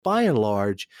by and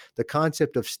large, the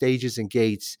concept of stages and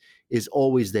gates is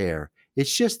always there.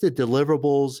 It's just the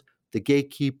deliverables, the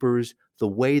gatekeepers, the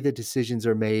way the decisions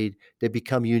are made that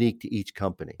become unique to each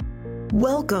company.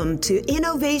 Welcome to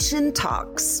Innovation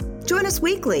Talks. Join us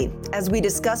weekly as we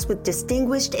discuss with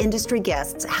distinguished industry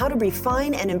guests how to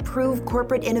refine and improve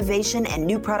corporate innovation and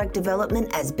new product development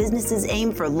as businesses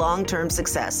aim for long-term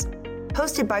success.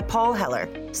 Hosted by Paul Heller,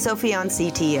 Sopheon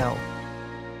CTO.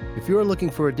 If you're looking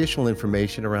for additional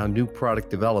information around new product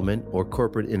development or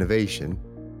corporate innovation,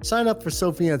 sign up for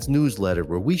Sopheon's newsletter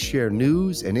where we share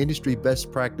news and industry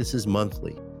best practices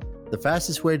monthly. The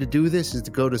fastest way to do this is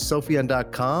to go to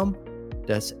Sopheon.com,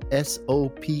 that's Sopheon.com,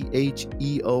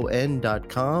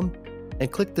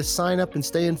 and click the sign up and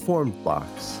stay informed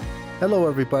box. Hello,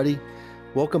 everybody.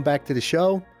 Welcome back to the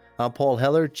show. I'm Paul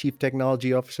Heller, Chief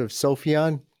Technology Officer of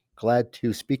Sopheon. Glad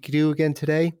to speak to you again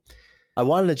today. I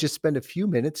wanted to just spend a few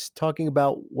minutes talking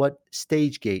about what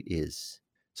StageGate is.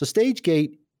 So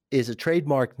StageGate is a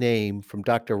trademark name from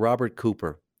Dr. Robert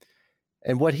Cooper.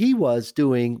 And what he was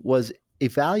doing was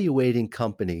evaluating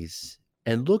companies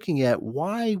and looking at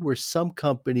why were some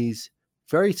companies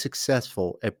very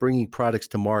successful at bringing products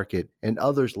to market and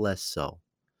others less so.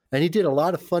 And he did a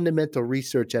lot of fundamental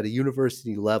research at a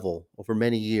university level over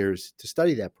many years to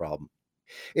study that problem.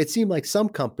 It seemed like some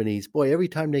companies, boy, every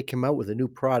time they came out with a new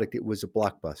product, it was a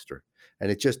blockbuster, and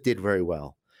it just did very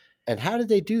well. And how did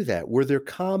they do that? Were there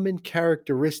common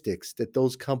characteristics that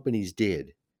those companies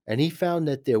did? And he found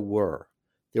that there were.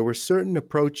 There were certain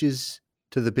approaches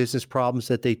to the business problems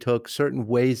that they took, certain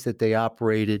ways that they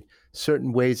operated,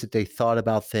 certain ways that they thought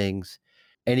about things,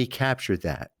 and he captured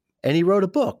that. And he wrote a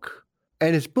book,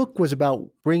 and his book was about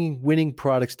bringing winning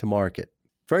products to market.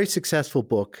 Very successful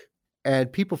book,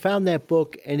 and people found that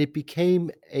book, and it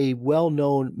became a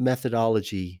well-known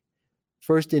methodology,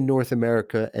 first in North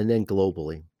America and then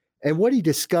globally. And what he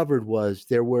discovered was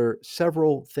there were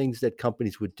several things that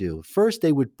companies would do. First,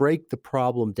 they would break the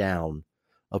problem down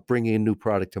of bringing a new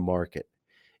product to market.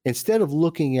 Instead of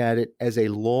looking at it as a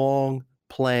long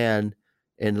plan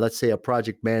and let's say a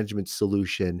project management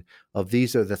solution of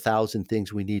these are the 1,000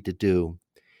 things we need to do,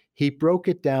 he broke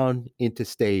it down into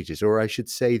stages, or I should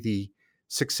say the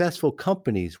successful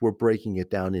companies were breaking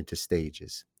it down into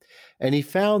stages. And he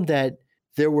found that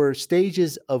there were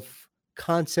stages of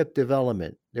concept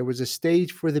development. There was a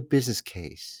stage for the business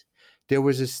case. There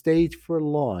was a stage for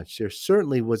launch. There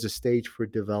certainly was a stage for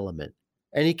development.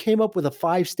 And he came up with a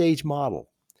 5-stage model.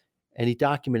 And he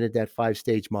documented that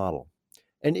 5-stage model.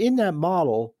 And in that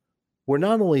model were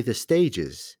not only the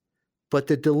stages, but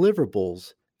the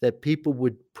deliverables that people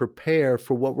would prepare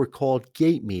for what were called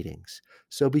gate meetings.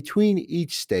 So between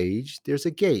each stage, there's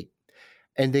a gate.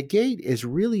 And the gate is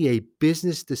really a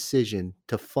business decision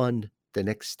to fund the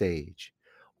next stage,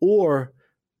 or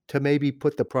to maybe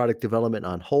put the product development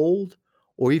on hold,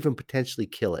 or even potentially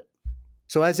kill it.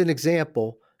 So as an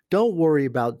example, don't worry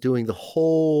about doing the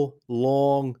whole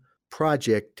long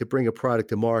project to bring a product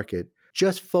to market.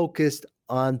 Just focused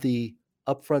on the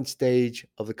upfront stage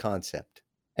of the concept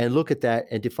and look at that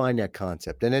and define that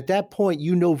concept. And at that point,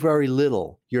 you know very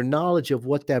little. Your knowledge of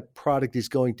what that product is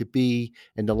going to be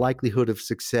and the likelihood of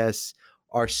success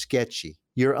are sketchy.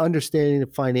 Your understanding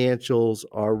of financials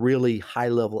are really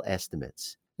high-level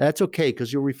estimates. That's okay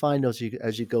because you'll refine those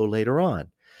as you go later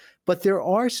on. But there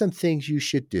are some things you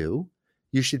should do.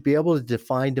 You should be able to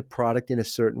define the product in a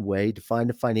certain way, define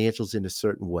the financials in a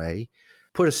certain way,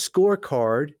 put a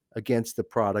scorecard against the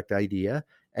product idea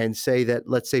and say that,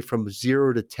 let's say from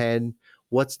 0 to 10,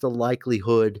 what's the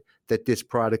likelihood that this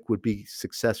product would be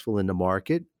successful in the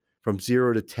market? From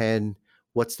 0 to 10,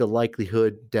 what's the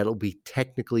likelihood that it'll be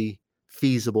technically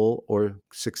feasible or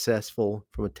successful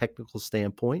from a technical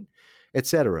standpoint, et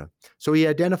cetera. So he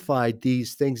identified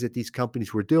these things that these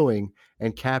companies were doing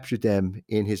and captured them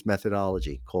in his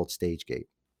methodology called StageGate.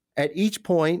 At each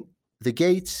point, the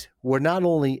gates were not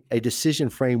only a decision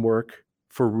framework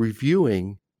for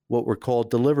reviewing what were called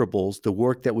deliverables, the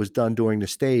work that was done during the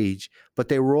stage, but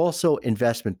they were also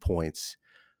investment points.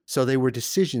 So they were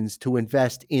decisions to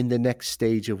invest in the next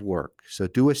stage of work. So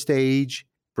do a stage,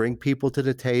 bring people to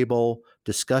the table,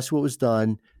 discuss what was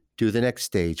done, do the next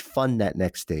stage, fund that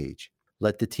next stage.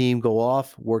 Let the team go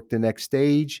off, work the next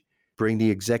stage, bring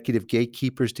the executive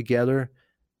gatekeepers together,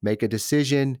 make a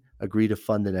decision, agree to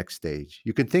fund the next stage.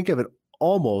 You can think of it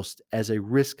almost as a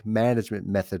risk management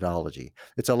methodology.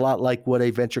 It's a lot like what a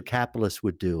venture capitalist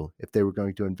would do if they were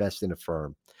going to invest in a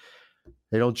firm.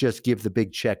 They don't just give the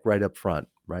big check right up front,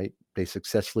 right? They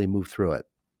successfully move through it.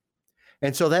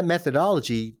 And so that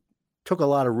methodology took a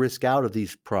lot of risk out of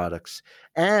these products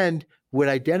and would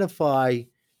identify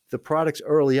the products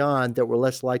early on that were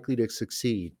less likely to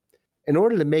succeed. In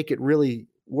order to make it really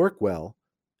work well,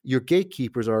 your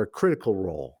gatekeepers are a critical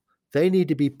role. They need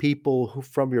to be people who,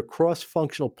 from your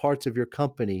cross-functional parts of your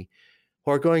company,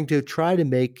 who are going to try to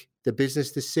make the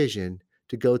business decision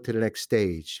to go to the next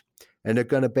stage. And they're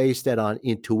going to base that on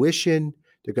intuition.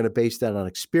 They're going to base that on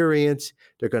experience.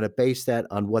 They're going to base that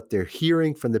on what they're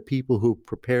hearing from the people who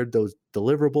prepared those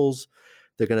deliverables.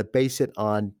 They're going to base it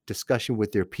on discussion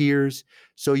with their peers.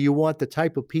 So you want the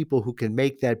type of people who can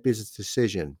make that business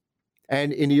decision.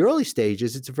 And in the early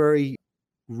stages, it's a very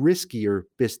riskier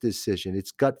business decision.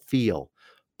 It's gut feel,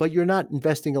 but you're not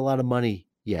investing a lot of money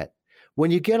yet. When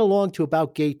you get along to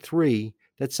about gate 3,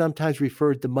 that's sometimes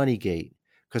referred to money gate,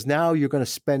 because now you're going to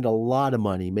spend a lot of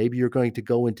money. Maybe you're going to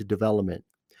go into development.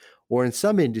 Or in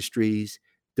some industries,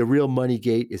 the real money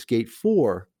gate is gate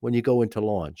 4 when you go into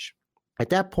launch.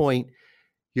 At that point,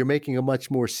 you're making a much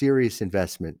more serious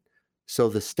investment. So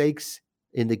the stakes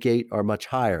in the gate are much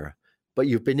higher, but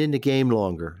you've been in the game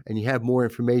longer and you have more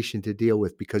information to deal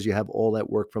with because you have all that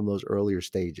work from those earlier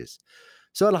stages.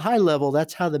 So at a high level,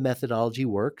 that's how the methodology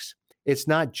works. It's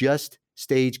not just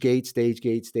stage gate, stage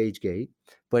gate, stage gate,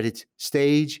 but it's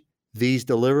stage, these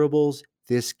deliverables,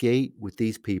 this gate with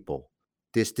these people,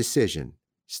 this decision,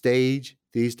 stage,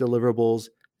 these deliverables,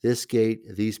 this gate,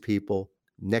 these people,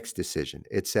 next decision,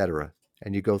 etc.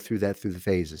 And you go through that through the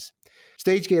phases.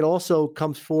 Stage gate also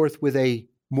comes forth with a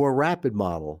more rapid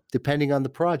model, depending on the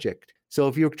project. So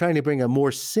if you're trying to bring a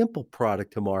more simple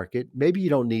product to market, maybe you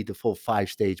don't need the full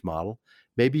 5-stage model.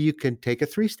 Maybe you can take a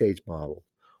 3-stage model,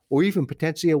 or even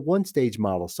potentially a 1-stage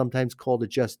model, sometimes called a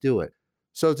just do it.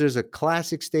 So there's a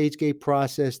classic stage gate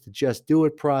process, the just do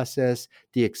it process,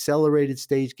 the accelerated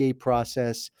stage gate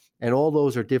process, and all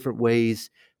those are different ways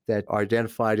that are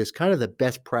identified as kind of the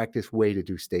best practice way to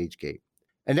do stage gate.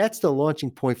 And that's the launching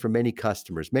point for many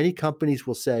customers. Many companies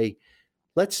will say,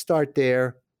 let's start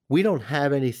there. We don't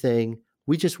have anything.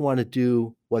 We just want to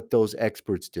do what those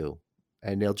experts do.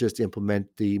 And they'll just implement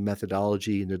the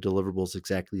methodology and the deliverables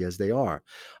exactly as they are.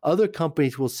 Other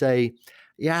companies will say,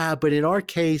 yeah, but in our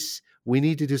case, we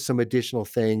need to do some additional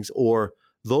things, or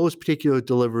those particular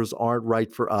deliverables aren't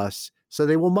right for us. So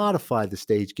they will modify the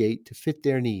stage gate to fit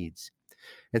their needs.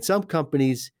 And some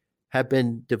companies have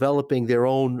been developing their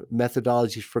own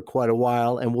methodologies for quite a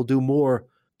while and will do more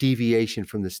deviation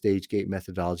from the stage gate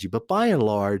methodology. But by and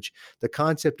large, the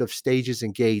concept of stages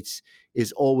and gates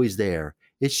is always there.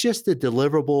 It's just the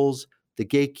deliverables, the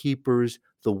gatekeepers,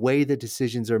 the way the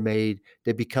decisions are made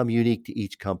that become unique to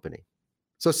each company.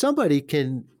 So somebody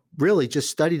can really just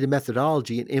study the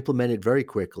methodology and implement it very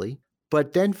quickly,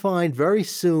 but then find very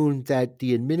soon that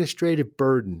the administrative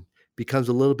burden becomes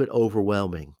a little bit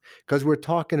overwhelming because we're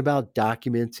talking about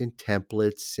documents and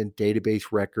templates and database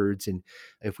records. And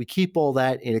if we keep all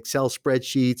that in Excel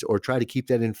spreadsheets or try to keep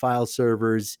that in file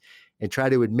servers and try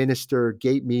to administer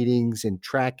gate meetings and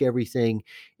track everything,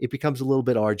 it becomes a little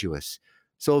bit arduous.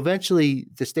 So eventually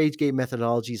the stage gate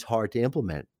methodology is hard to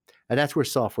implement. And that's where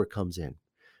software comes in.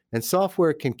 And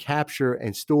software can capture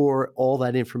and store all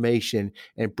that information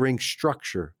and bring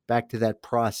structure back to that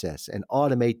process and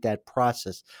automate that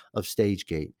process of stage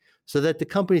gate so that the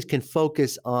companies can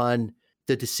focus on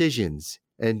the decisions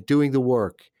and doing the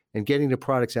work and getting the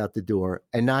products out the door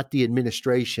and not the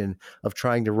administration of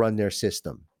trying to run their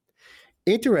system.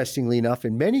 Interestingly enough,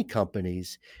 in many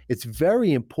companies, it's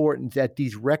very important that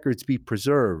these records be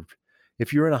preserved.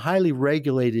 If you're in a highly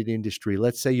regulated industry,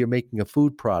 let's say you're making a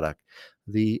food product,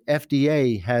 the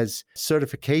FDA has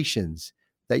certifications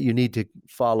that you need to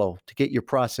follow to get your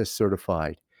process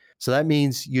certified. So that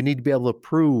means you need to be able to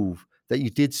prove that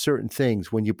you did certain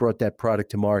things when you brought that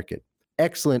product to market.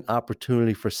 Excellent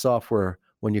opportunity for software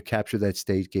when you capture that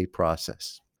stage gate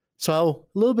process. So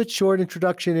a little bit short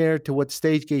introduction there to what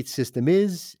stage gate system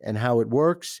is and how it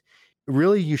works.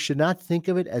 Really, you should not think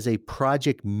of it as a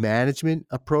project management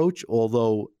approach,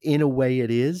 although in a way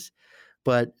it is.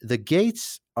 But the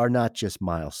gates are not just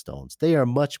milestones. They are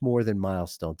much more than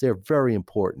milestones. They're very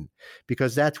important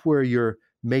because that's where you're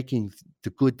making the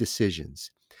good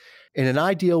decisions. In an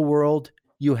ideal world,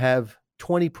 you have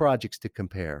 20 projects to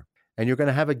compare, and you're going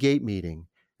to have a gate meeting,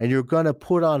 and you're going to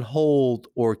put on hold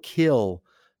or kill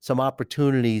some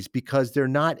opportunities because they're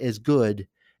not as good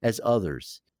as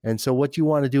others. And so what you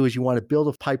want to do is you want to build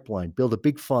a pipeline, build a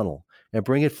big funnel, and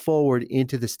bring it forward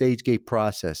into the stage gate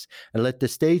process and let the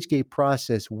stage gate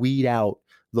process weed out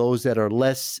those that are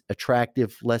less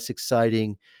attractive, less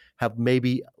exciting, have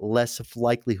maybe less of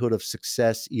likelihood of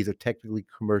success, either technically,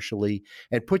 commercially,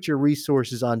 and put your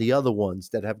resources on the other ones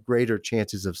that have greater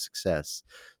chances of success.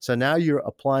 So now you're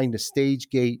applying the stage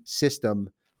gate system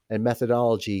and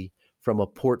methodology from a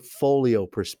portfolio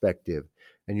perspective.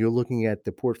 And you're looking at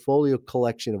the portfolio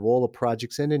collection of all the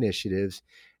projects and initiatives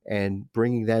and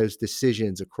bringing those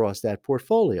decisions across that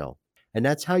portfolio. And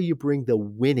that's how you bring the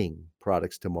winning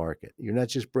products to market. You're not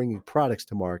just bringing products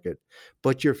to market,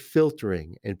 but you're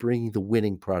filtering and bringing the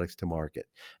winning products to market.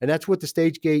 And that's what the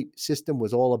Stage-Gate system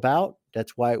was all about.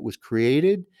 That's why it was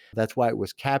created. That's why it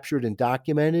was captured and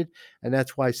documented. And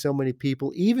that's why so many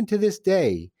people, even to this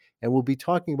day, and we'll be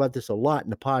talking about this a lot in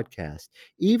the podcast,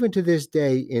 even to this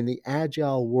day in the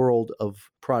agile world of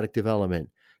product development,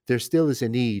 there still is a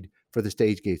need for the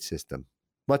Stage-Gate system.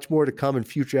 Much more to come in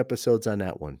future episodes on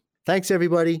that one. Thanks,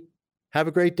 everybody. Have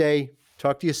a great day.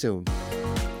 Talk to you soon.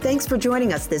 Thanks for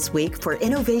joining us this week for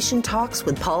Innovation Talks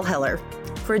with Paul Heller.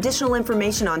 For additional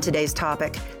information on today's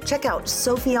topic, check out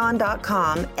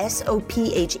sopheon.com,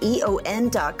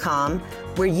 SOPHEON.com,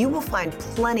 where you will find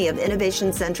plenty of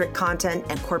innovation-centric content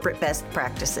and corporate best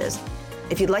practices.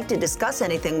 If you'd like to discuss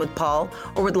anything with Paul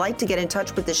or would like to get in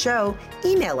touch with the show,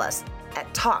 email us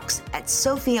at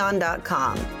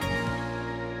talks@sopheon.com.